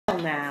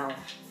now,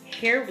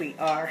 here we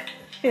are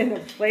in a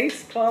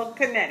place called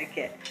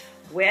Connecticut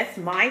with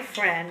my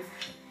friend,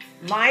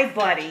 my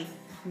buddy,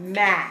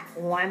 Matt,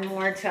 one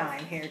more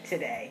time here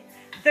today.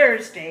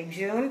 Thursday,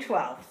 June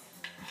 12th.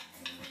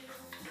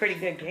 Pretty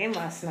good game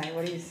last night,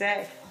 what do you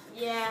say?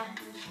 Yeah,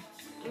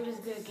 it was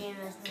a good game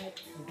last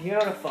night.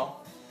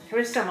 Beautiful. There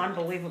was some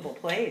unbelievable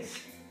plays.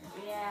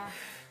 Yeah.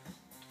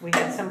 We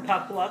had some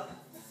puck luck.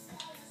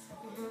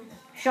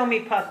 Show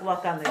me puck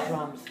luck on the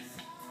drums.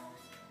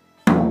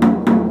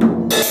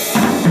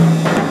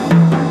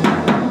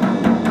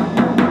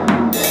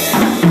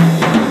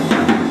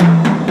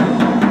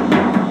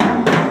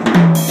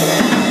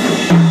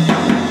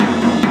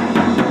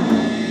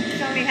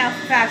 Show me how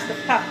fast the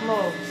puck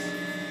moves.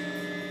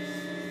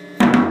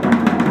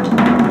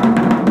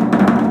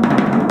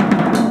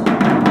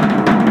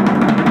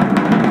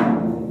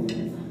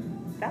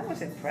 That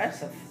was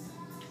impressive.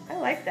 I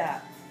like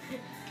that.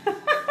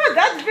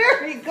 That's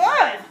very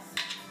good.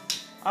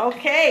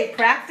 Okay,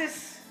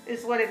 practice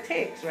is what it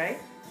takes, right?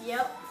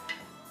 Yep.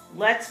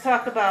 Let's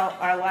talk about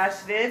our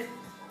last vid.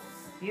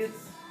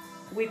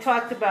 We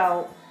talked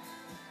about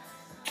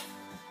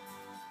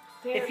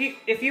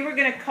if you were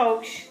going to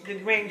coach the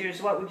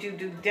Rangers, what would you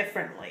do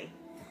differently?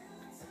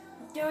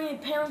 During a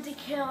penalty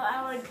kill,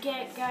 I would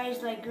get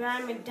guys like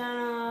Ryan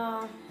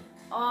McDonough,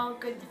 all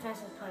good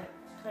defensive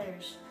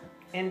players.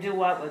 And do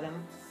what with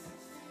them?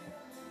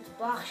 Just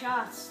block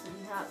shots,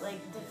 and not like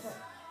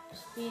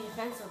just be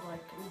defensive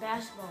like in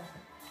basketball.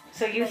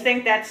 So you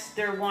think that's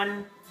their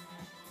one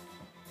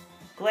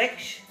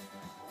glitch?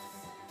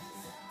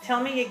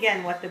 Tell me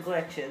again what the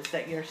glitch is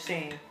that you're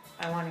seeing.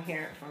 I want to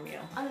hear it from you.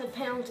 On the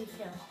penalty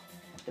kill.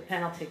 The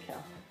penalty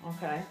kill.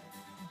 Okay.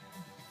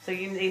 So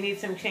they need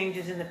some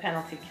changes in the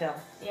penalty kill.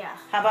 Yeah.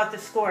 How about the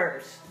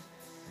scorers?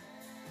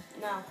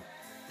 No.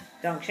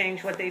 Don't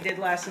change what they did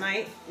last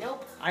night?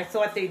 Nope. I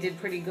thought they did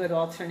pretty good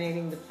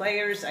alternating the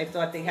players. I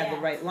thought they had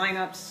the right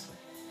lineups,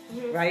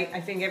 right?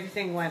 I think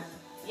everything went.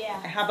 Yeah.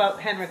 How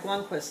about Henrik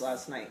Lundqvist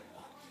last night?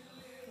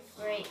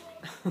 Great.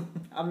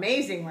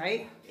 Amazing,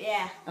 right?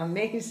 Yeah.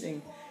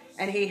 Amazing.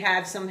 And he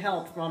had some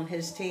help from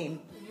his team.